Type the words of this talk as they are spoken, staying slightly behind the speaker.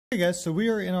Hey guys, so we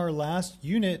are in our last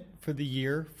unit for the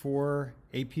year for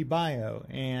AP Bio,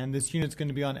 and this unit's going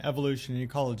to be on evolution and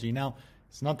ecology. Now,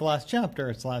 it's not the last chapter,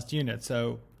 it's the last unit.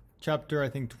 So chapter, I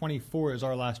think 24 is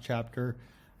our last chapter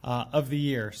of the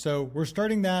year. So we're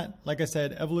starting that, like I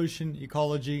said, evolution,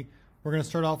 ecology. We're going to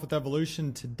start off with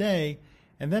evolution today,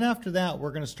 and then after that,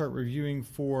 we're going to start reviewing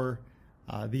for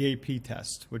the AP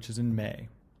test, which is in May.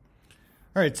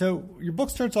 All right, so your book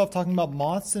starts off talking about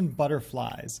moths and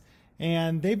butterflies.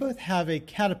 And they both have a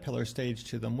caterpillar stage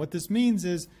to them. What this means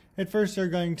is, at first they're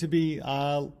going to be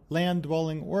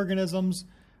land-dwelling organisms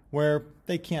where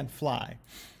they can't fly.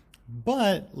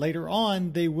 But later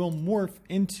on, they will morph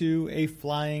into a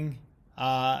flying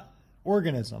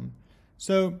organism.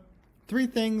 So three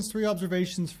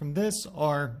observations from this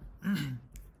are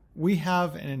we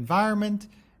have an environment,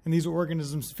 and these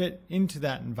organisms fit into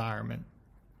that environment.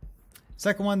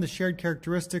 Second one, the shared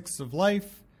characteristics of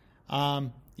life.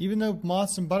 Even though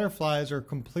moths and butterflies are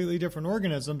completely different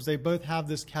organisms, they both have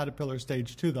this caterpillar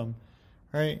stage to them,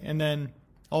 right? And then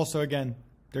also, again,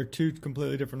 they're two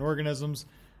completely different organisms.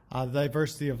 The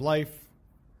diversity of life,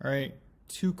 right?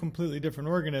 Two completely different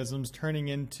organisms turning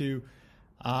into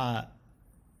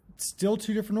still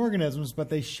two different organisms, but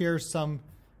they share some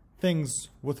things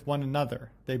with one another.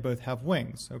 They both have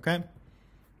wings, okay?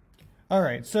 All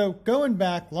right, so going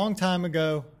back a long time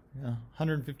ago,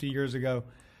 150 years ago,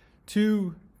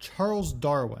 to Charles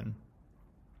Darwin.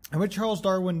 And what Charles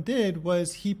Darwin did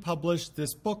was he published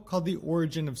this book called The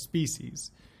Origin of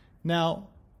Species. Now,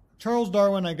 Charles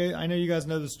Darwin, I know you guys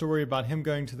know the story about him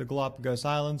going to the Galapagos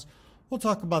Islands. We'll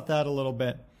talk about that a little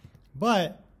bit.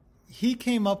 But he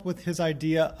came up with his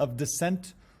idea of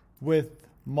descent with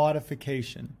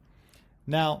modification.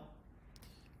 Now,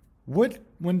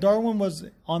 when Darwin was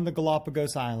on the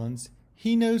Galapagos Islands,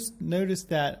 he noticed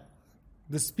that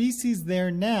the species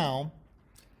there now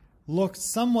looked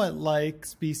somewhat like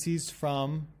species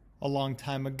from a long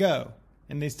time ago.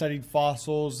 And they studied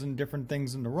fossils and different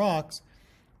things in the rocks,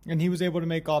 and he was able to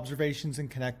make observations and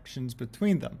connections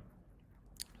between them.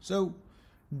 So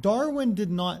Darwin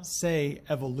did not say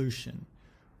evolution.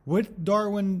 What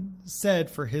Darwin said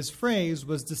for his phrase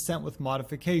was descent with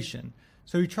modification.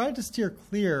 So he tried to steer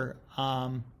clear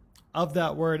of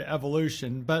that word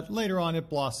evolution, but later on it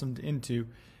blossomed into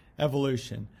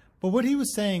evolution. But what he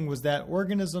was saying was that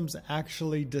organisms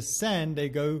actually descend, they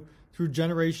go through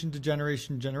generation to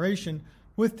generation to generation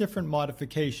with different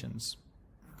modifications.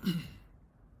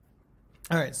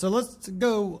 All right, so let's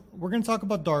go, we're going to talk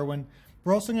about Darwin.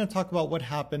 We're also going to talk about what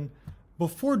happened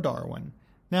before Darwin.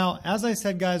 Now, as I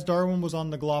said, guys, Darwin was on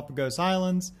the Galapagos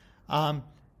Islands.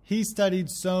 He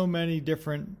studied so many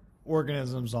different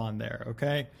organisms on there,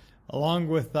 okay? Along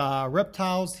with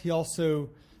reptiles, he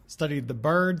also studied the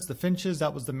birds, the finches,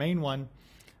 that was the main one.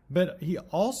 But he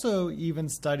also even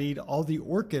studied all the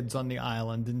orchids on the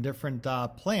island and different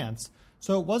plants.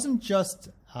 So it wasn't just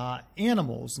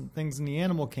animals and things in the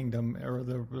animal kingdom or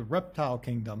the reptile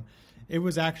kingdom. It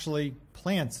was actually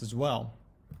plants as well.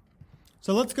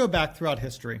 So let's go back throughout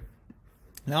history.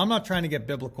 Now, I'm not trying to get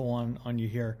biblical on you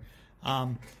here.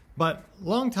 But a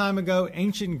long time ago,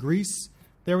 ancient Greece,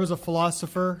 there was a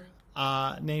philosopher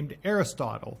named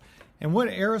Aristotle. And what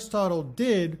Aristotle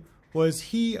did was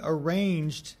he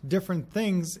arranged different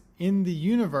things in the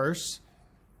universe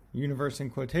in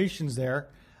quotations there,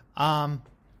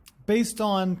 based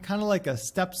on kind of like a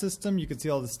step system. You can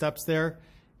see all the steps there,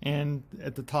 and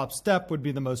at the top step would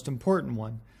be the most important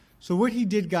one. So what he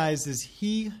did, guys, is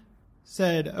he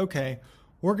said, okay,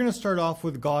 we're going to start off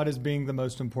with God as being the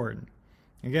most important.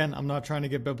 Again, I'm not trying to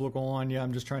get biblical on you.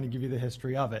 I'm just trying to give you the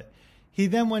history of it. He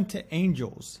then went to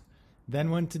angels,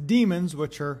 then went to demons,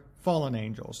 which are fallen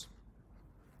angels.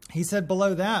 He said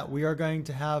below that, we are going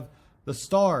to have the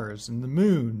stars and the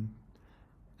moon.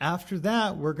 After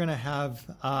that, we're going to have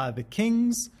the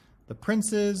kings, the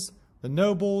princes, the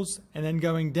nobles, and then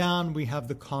going down, we have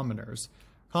the commoners.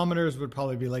 Commoners would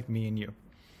probably be like me and you.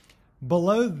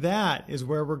 Below that is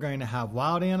where we're going to have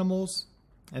wild animals,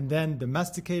 and then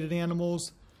domesticated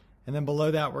animals, and then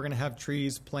below that we're going to have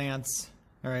trees, plants,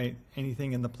 all right,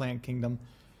 anything in the plant kingdom.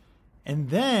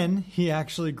 And then he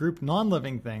actually grouped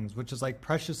non-living things, which is like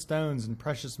precious stones and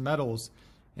precious metals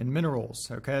and minerals,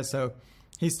 okay? So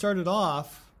he started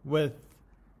off with,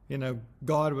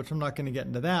 God, which I'm not going to get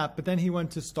into that, but then he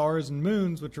went to stars and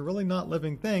moons, which are really not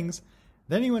living things.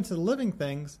 Then he went to the living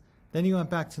things, then he went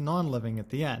back to non-living at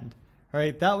the end, all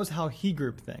right? That was how he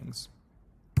grouped things.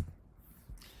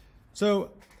 So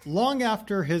long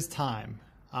after his time,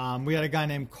 we had a guy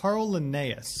named Carl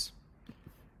Linnaeus.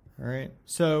 All right.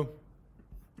 So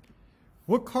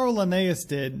what Carl Linnaeus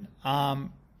did,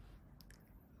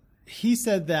 he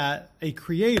said that a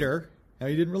creator, now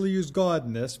he didn't really use God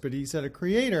in this, but he said a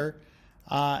creator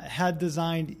had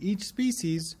designed each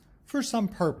species for some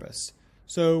purpose.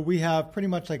 So we have pretty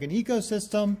much like an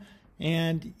ecosystem,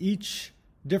 and each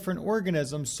different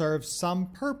organism serves some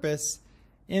purpose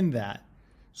in that.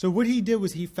 So what he did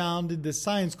was he founded this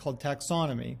science called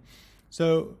taxonomy.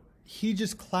 So he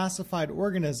just classified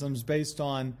organisms based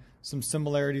on some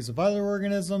similarities of other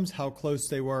organisms, how close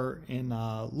they were in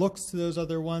looks to those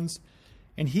other ones.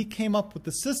 And he came up with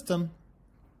the system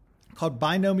called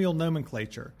binomial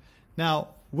nomenclature. Now,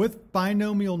 with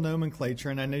binomial nomenclature,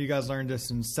 and I know you guys learned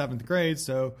this in 7th grade,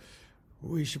 so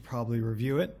we should probably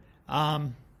review it.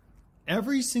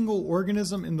 Every single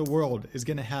organism in the world is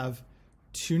going to have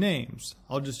 2 names.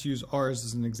 I'll just use ours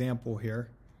as an example here.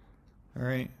 All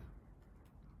right.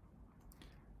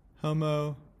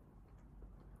 Homo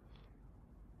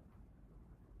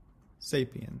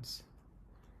sapiens.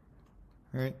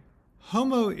 All right.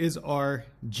 Homo is our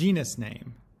genus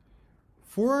name.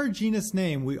 For our genus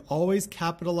name, we always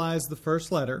capitalize the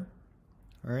first letter.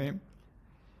 All right.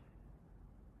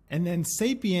 And then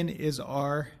sapien is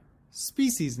our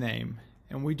species name,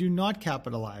 and we do not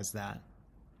capitalize that.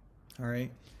 All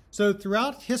right. So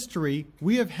throughout history,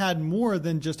 we have had more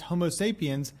than just Homo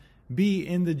sapiens be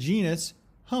in the genus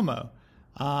Homo.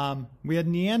 We had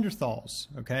Neanderthals,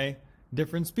 okay?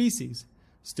 Different species.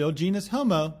 Still genus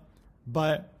Homo,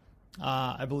 but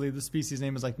I believe the species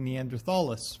name is like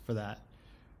Neanderthalis for that.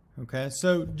 Okay,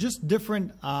 so just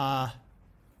different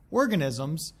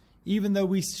organisms, even though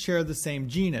we share the same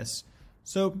genus.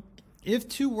 So if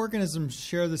 2 organisms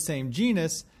share the same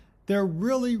genus, they're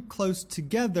really close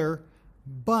together,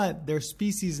 but their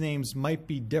species names might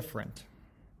be different.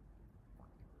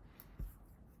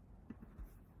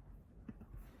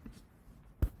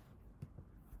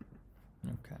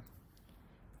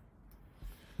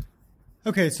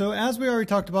 Okay, so as we already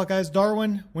talked about, guys,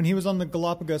 Darwin, when he was on the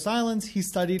Galapagos Islands, he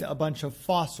studied a bunch of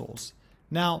fossils.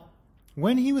 Now,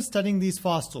 when he was studying these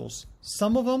fossils,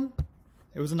 some of them,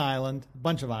 it was an island, a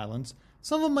bunch of islands.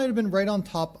 Some of them might have been right on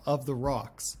top of the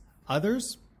rocks.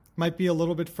 Others might be a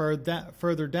little bit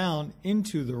further down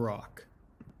into the rock.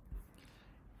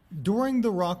 During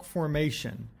the rock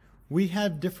formation, we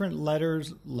had different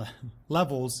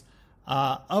levels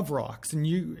of rocks.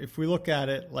 And if we look at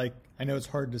it, like, I know it's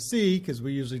hard to see because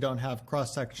we usually don't have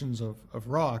cross sections of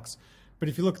rocks, but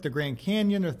if you look at the Grand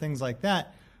Canyon or things like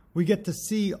that, we get to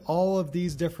see all of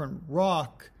these different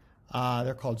rock,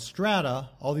 they're called strata,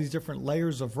 all these different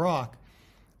layers of rock.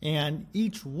 And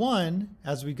each one,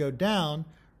 as we go down,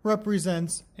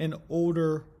 represents an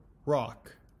older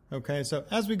rock. Okay, so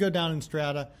as we go down in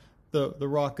strata, the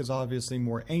rock is obviously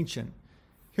more ancient.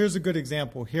 Here's a good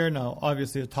example here. Now,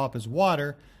 obviously the top is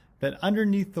water, but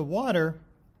underneath the water,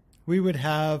 we would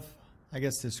have, I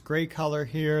guess, this gray color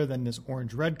here, then this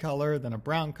orange-red color, then a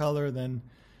brown color, then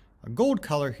a gold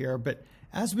color here. But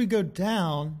as we go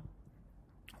down,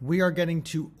 we are getting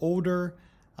to older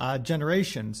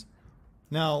generations.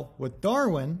 Now, with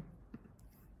Darwin,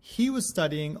 he was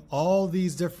studying all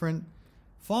these different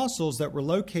fossils that were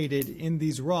located in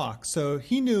these rocks. So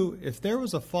he knew if there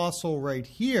was a fossil right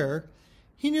here,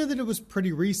 he knew that it was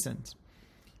pretty recent.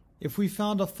 If we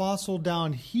found a fossil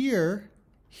down here,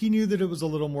 he knew that it was a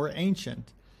little more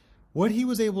ancient. What he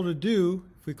was able to do,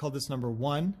 if we call this number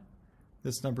 1,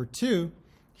 this number 2,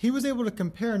 he was able to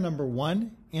compare number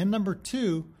 1 and number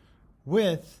 2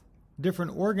 with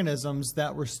different organisms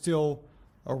that were still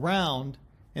around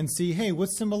and see, hey, what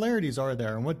similarities are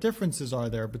there and what differences are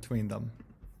there between them.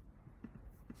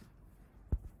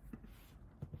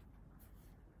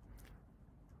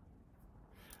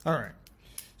 All right,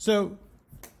 so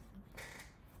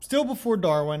still before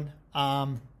Darwin,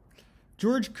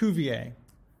 George Cuvier,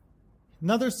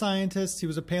 another scientist, he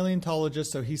was a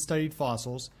paleontologist, so he studied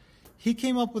fossils. He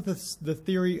came up with the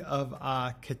theory of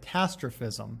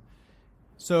catastrophism.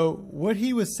 So what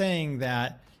he was saying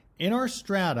that in our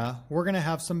strata, we're going to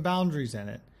have some boundaries in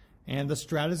it, and the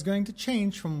strata is going to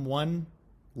change from one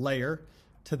layer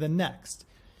to the next.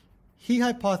 He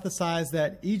hypothesized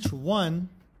that each one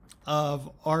of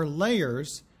our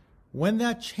layers, when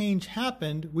that change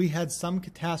happened, we had some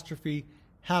catastrophe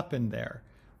happen there.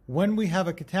 When we have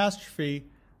a catastrophe,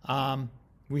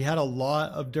 we had a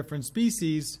lot of different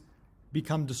species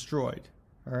become destroyed.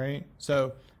 All right,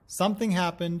 so something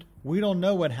happened. We don't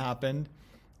know what happened,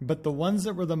 but the ones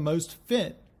that were the most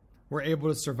fit were able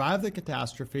to survive the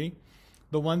catastrophe.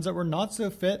 The ones that were not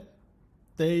so fit,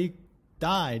 they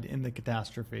died in the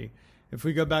catastrophe. If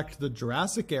we go back to the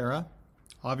Jurassic era,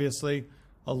 obviously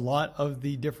a lot of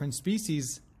the different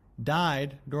species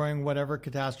died during whatever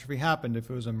catastrophe happened. If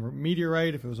it was a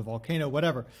meteorite, if it was a volcano,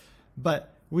 whatever.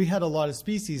 but we had a lot of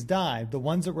species die. The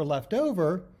ones that were left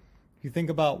over, if you think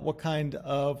about what kind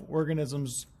of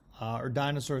organisms or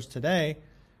dinosaurs today,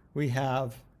 we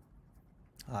have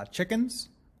chickens,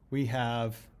 we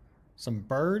have some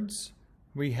birds,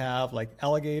 we have like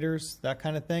alligators, that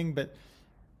kind of thing, but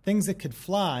things that could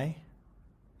fly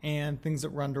and things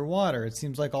that were underwater. It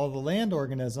seems like all the land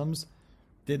organisms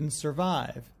didn't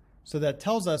survive. So that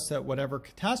tells us that whatever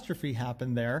catastrophe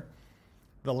happened there,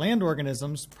 the land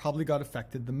organisms probably got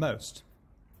affected the most.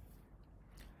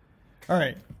 All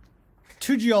right,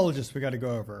 two geologists we got to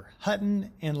go over,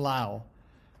 Hutton and Lau.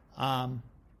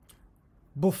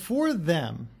 Before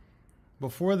them,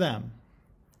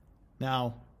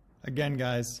 now, again,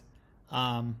 guys,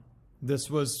 this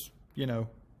was,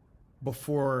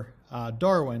 before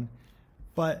Darwin,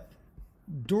 but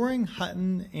during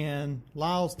Hutton and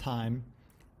Lau's time,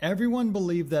 everyone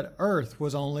believed that Earth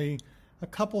was only a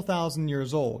couple thousand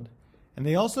years old. And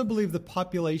they also believed the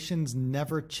populations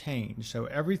never changed, so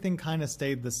everything kind of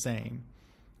stayed the same.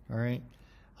 All right.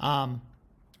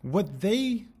 What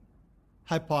they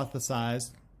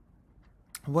hypothesized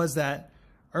was that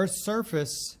Earth's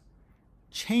surface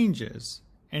changes,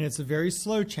 and it's a very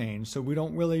slow change, so we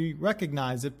don't really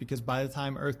recognize it because by the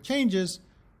time Earth changes,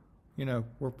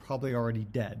 we're probably already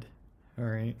dead. All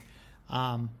right.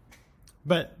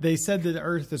 But they said that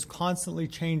Earth is constantly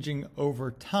changing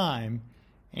over time,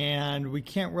 and we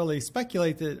can't really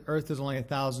speculate that Earth is only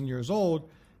 1,000 years old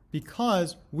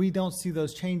because we don't see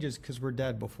those changes because we're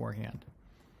dead beforehand.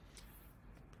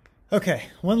 Okay,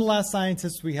 one of the last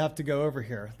scientists we have to go over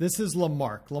here. This is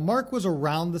Lamarck. Lamarck was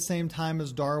around the same time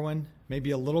as Darwin, maybe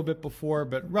a little bit before,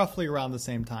 but roughly around the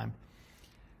same time.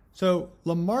 So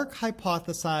Lamarck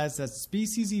hypothesized that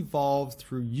species evolved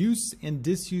through use and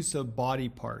disuse of body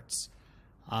parts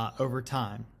over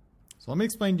time. So let me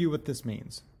explain to you what this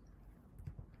means.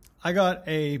 I got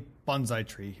a bonsai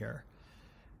tree here.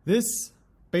 This,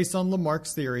 based on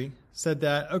Lamarck's theory, said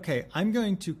that, okay, I'm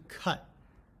going to cut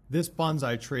this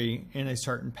bonsai tree in a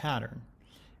certain pattern.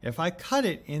 If I cut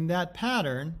it in that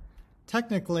pattern,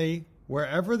 technically,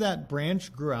 wherever that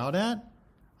branch grew out at,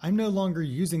 I'm no longer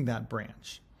using that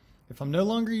branch. If I'm no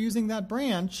longer using that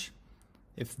branch,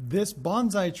 if this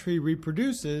bonsai tree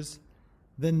reproduces,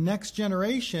 the next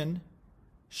generation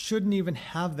shouldn't even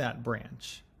have that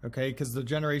branch, okay? Because the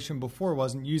generation before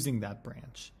wasn't using that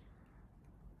branch.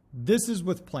 This is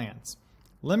with plants.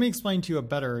 Let me explain to you a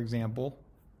better example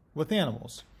with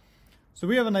animals. So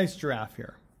we have a nice giraffe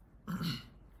here.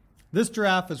 This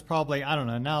giraffe is probably, I don't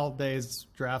know, nowadays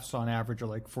giraffes on average are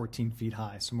like 14 feet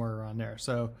high, somewhere around there.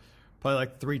 So probably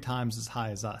like 3 times as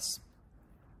high as us.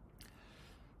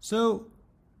 So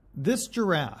this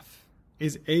giraffe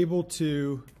is able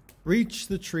to reach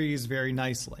the trees very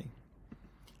nicely.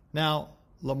 Now,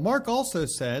 Lamarck also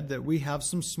said that we have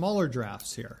some smaller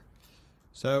giraffes here.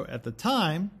 So at the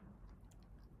time,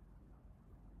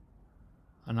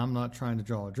 and I'm not trying to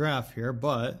draw a giraffe here,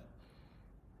 but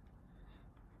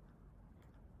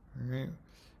all right,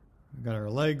 we've got our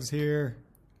legs here.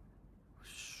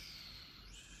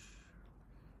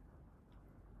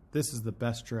 This is the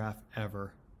best giraffe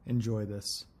ever. Enjoy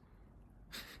this.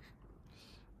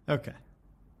 Okay,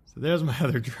 so there's my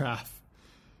other giraffe.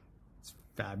 It's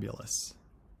fabulous.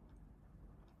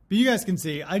 But you guys can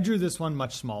see, I drew this one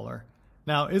much smaller.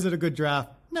 Now, is it a good giraffe?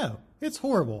 No, it's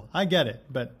horrible. I get it,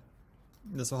 but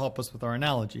this will help us with our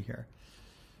analogy here.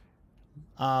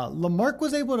 Lamarck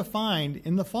was able to find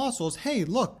in the fossils, hey,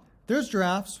 look, there's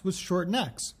giraffes with short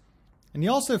necks. And he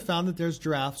also found that there's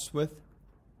giraffes with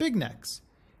big necks.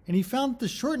 And he found that the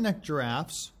short-necked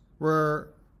giraffes were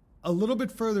a little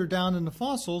bit further down in the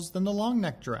fossils than the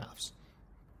long-necked giraffes.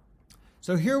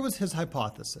 So here was his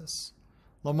hypothesis.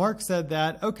 Lamarck said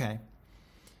that, okay,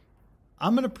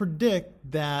 I'm going to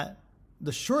predict that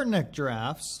the short-necked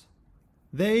giraffes,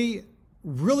 they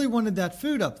really wanted that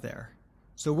food up there.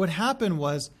 So what happened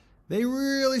was they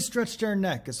really stretched their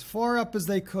neck as far up as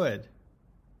they could,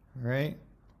 right?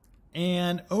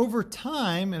 And over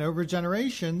time and over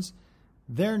generations,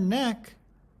 their neck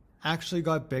actually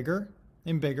got bigger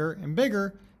and bigger and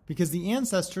bigger because the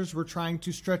ancestors were trying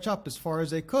to stretch up as far as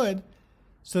they could.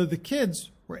 So the kids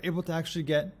were able to actually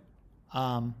get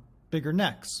bigger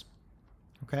necks.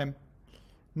 Okay.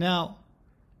 Now,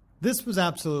 this was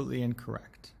absolutely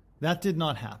incorrect. That did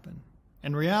not happen.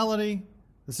 In reality,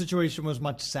 the situation was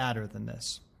much sadder than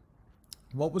this.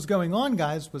 What was going on,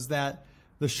 guys, was that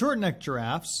the short-necked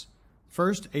giraffes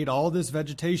first ate all this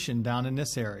vegetation down in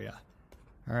this area.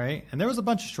 All right. And there was a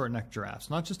bunch of short-necked giraffes,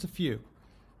 not just a few.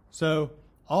 So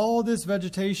all this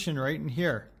vegetation right in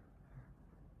here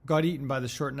got eaten by the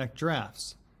short-necked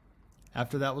giraffes.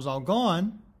 After that was all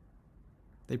gone,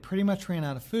 they pretty much ran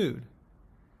out of food.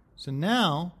 So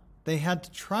now they had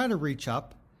to try to reach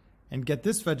up and get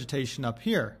this vegetation up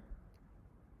here.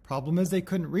 Problem is they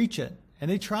couldn't reach it, and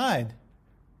they tried,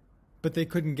 but they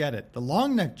couldn't get it. The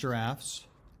long-necked giraffes,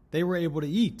 they were able to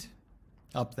eat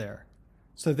up there,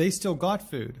 so they still got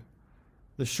food.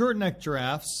 The short-necked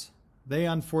giraffes, they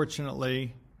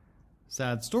unfortunately,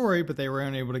 sad story, but they were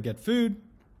unable to get food.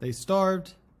 They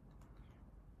starved,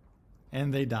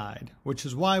 and they died, which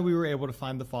is why we were able to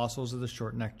find the fossils of the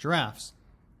short-necked giraffes.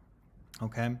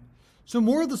 Okay, so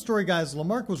more of the story, guys,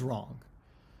 Lamarck was wrong.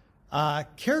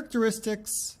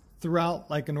 Characteristics throughout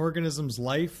like an organism's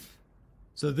life,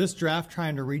 so this giraffe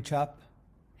trying to reach up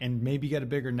and maybe get a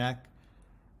bigger neck,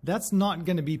 that's not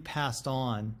going to be passed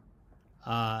on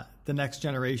the next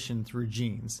generation through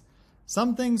genes.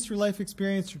 Some things through life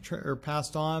experience are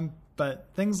passed on, but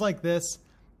things like this,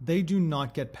 they do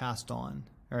not get passed on,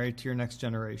 all right, to your next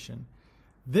generation.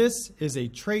 This is a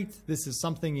trait. This is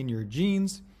something in your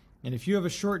genes. And if you have a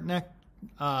short-necked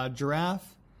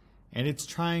giraffe and it's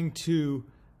trying to,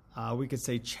 we could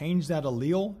say, change that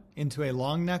allele into a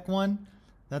long-neck one,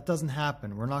 that doesn't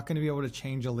happen. We're not going to be able to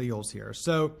change alleles here.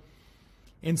 So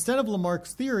instead of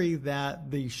Lamarck's theory that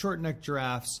the short-necked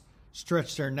giraffes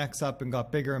stretched their necks up and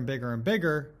got bigger and bigger and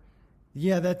bigger,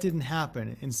 yeah, that didn't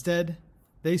happen. Instead,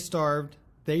 they starved,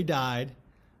 they died.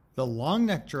 The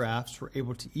long-necked giraffes were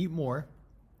able to eat more.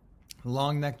 The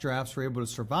long-necked giraffes were able to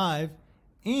survive,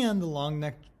 and the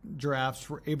long-necked giraffes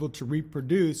were able to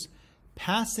reproduce,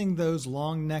 passing those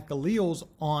long neck alleles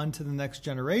on to the next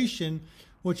generation,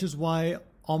 which is why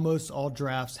almost all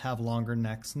giraffes have longer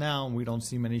necks now, and we don't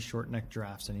see many short-necked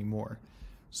giraffes anymore.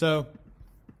 So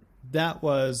that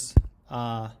was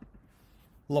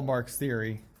Lamarck's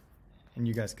theory, and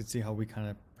you guys could see how we kind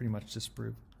of pretty much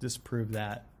disprove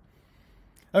that.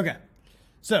 Okay,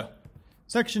 so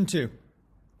section 2.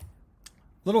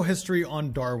 Little history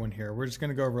on Darwin here. We're just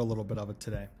going to go over a little bit of it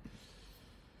today.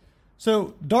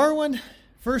 So Darwin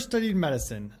first studied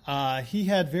medicine. He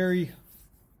had very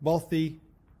wealthy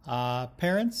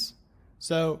parents.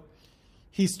 So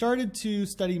he started to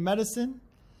study medicine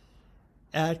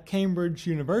at Cambridge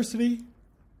University.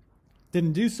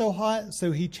 Didn't do so hot,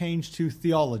 so he changed to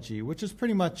theology, which is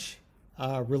pretty much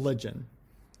religion.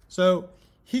 So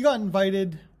he got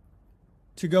invited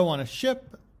to go on a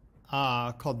ship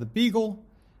called the Beagle,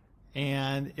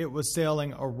 and it was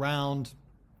sailing around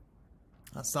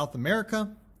South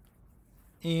America,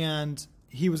 and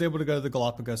he was able to go to the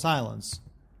Galapagos Islands.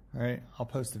 All right, I'll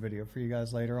post a video for you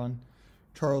guys later on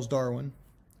Charles Darwin.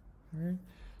 All right.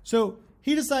 So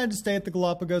he decided to stay at the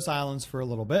Galapagos Islands for a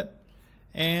little bit,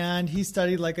 and he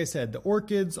studied, like I said, the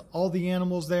orchids, all the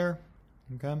animals there.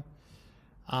 Okay,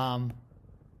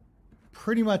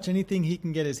 pretty much anything he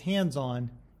can get his hands on,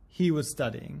 he was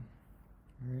studying.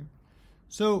 All right.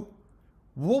 So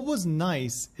what was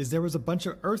nice is there was a bunch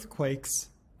of earthquakes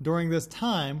during this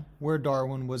time where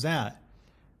Darwin was at.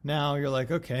 Now you're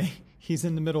like, okay, he's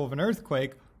in the middle of an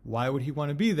earthquake. Why would he want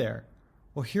to be there?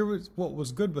 Well, here was what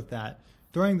was good with that.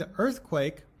 During the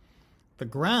earthquake, the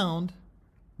ground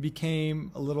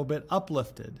became a little bit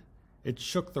uplifted. It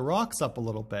shook the rocks up a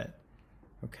little bit.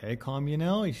 Okay, calm,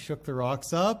 he shook the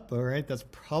rocks up. All right, that's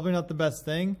probably not the best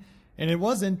thing. And it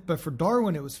wasn't, but for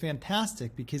Darwin, it was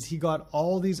fantastic because he got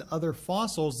all these other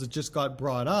fossils that just got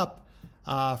brought up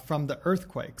from the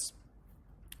earthquakes.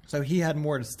 So he had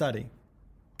more to study.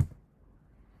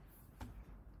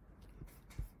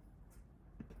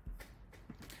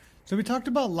 So we talked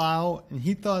about Lau, and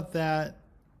he thought that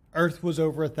Earth was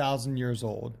over 1,000 years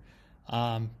old.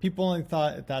 People only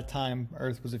thought at that time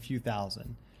Earth was a few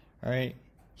thousand. All right.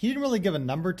 He didn't really give a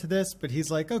number to this, but he's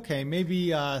like, okay,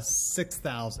 maybe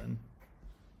 6,000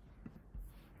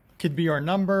 could be our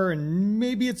number, and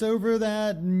maybe it's over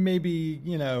that, maybe,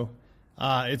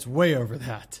 it's way over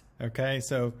that. Okay,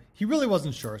 so he really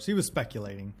wasn't sure, so he was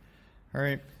speculating. All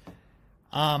right.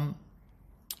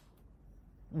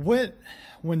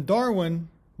 When Darwin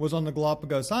was on the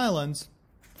Galapagos Islands,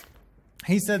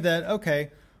 he said that,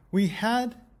 okay, we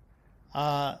had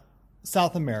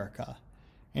South America.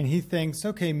 And he thinks,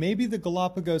 okay, maybe the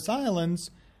Galapagos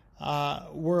Islands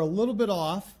were a little bit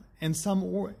off, and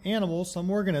some animals,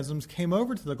 some organisms came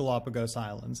over to the Galapagos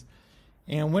Islands.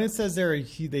 And when it says there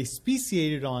they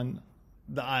speciated on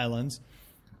the islands,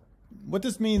 what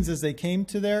this means is they came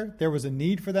to there was a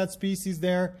need for that species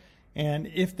there, and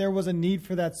if there was a need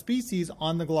for that species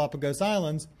on the Galapagos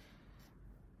Islands,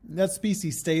 that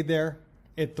species stayed there,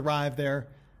 it thrived there,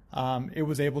 it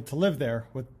was able to live there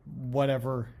with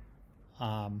whatever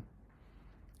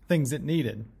things it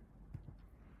needed.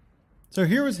 So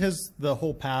here was the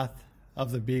whole path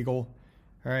of the Beagle.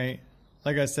 All right,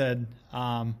 like I said,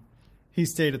 he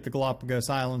stayed at the Galapagos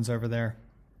Islands over there,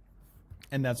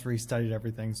 and that's where he studied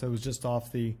everything. So it was just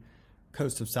off the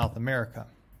coast of South America.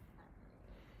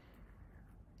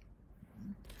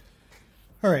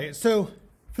 All right, so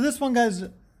for this one, guys,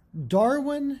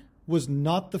 Darwin was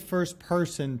not the first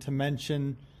person to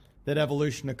mention that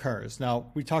evolution occurs.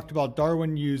 Now, we talked about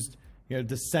Darwin used,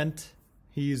 descent.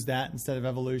 He used that instead of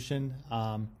evolution.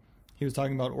 He was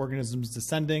talking about organisms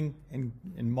descending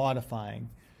and modifying.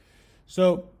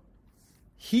 So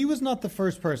he was not the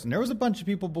first person. There was a bunch of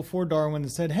people before Darwin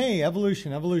that said, hey,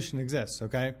 evolution exists,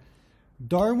 okay?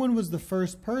 Darwin was the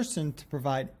first person to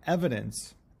provide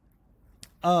evidence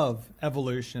of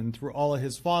evolution through all of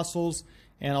his fossils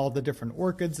and all the different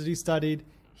orchids that he studied.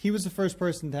 He was the first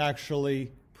person to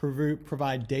actually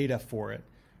provide data for it.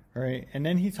 All right, and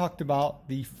then he talked about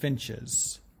the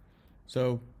finches.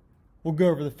 So we'll go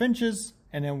over the finches,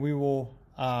 and then we will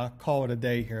call it a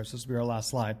day here. So this will be our last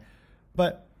slide.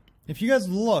 But if you guys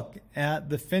look at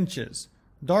the finches,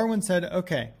 Darwin said,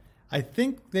 okay, I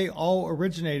think they all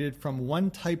originated from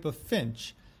one type of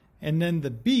finch, and then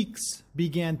the beaks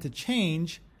began to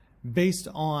change based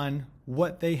on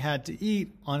what they had to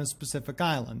eat on a specific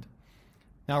island.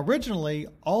 Now, originally,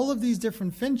 all of these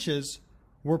different finches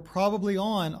were probably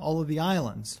on all of the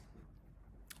islands.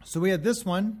 So we had this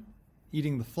one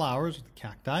eating the flowers, the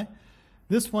cacti,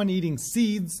 this one eating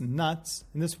seeds, nuts,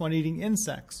 and this one eating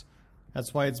insects.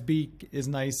 That's why its beak is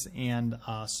nice and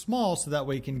small, so that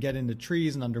way it can get into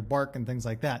trees and under bark and things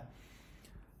like that.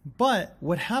 But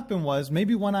what happened was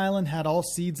maybe one island had all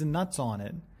seeds and nuts on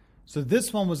it. So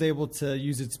this one was able to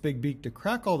use its big beak to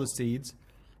crack all the seeds.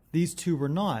 These two were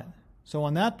not. So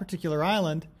on that particular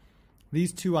island,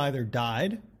 these two either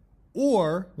died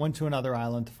or went to another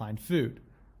island to find food,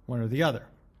 one or the other.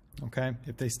 Okay,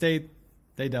 if they stayed,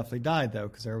 they definitely died though,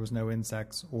 because there was no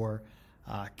insects or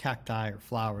cacti or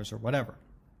flowers or whatever.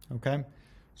 Okay,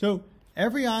 so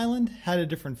every island had a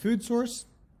different food source,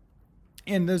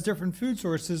 and those different food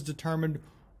sources determined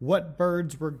what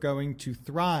birds were going to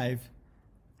thrive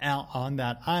out on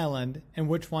that island and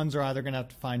which ones are either going to have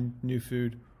to find new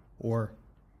food or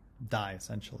die,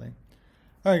 essentially.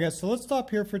 All right, guys, so let's stop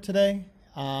here for today.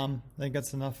 I think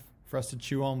that's enough for us to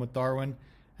chew on with Darwin,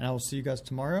 and I will see you guys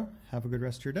tomorrow. Have a good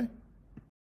rest of your day.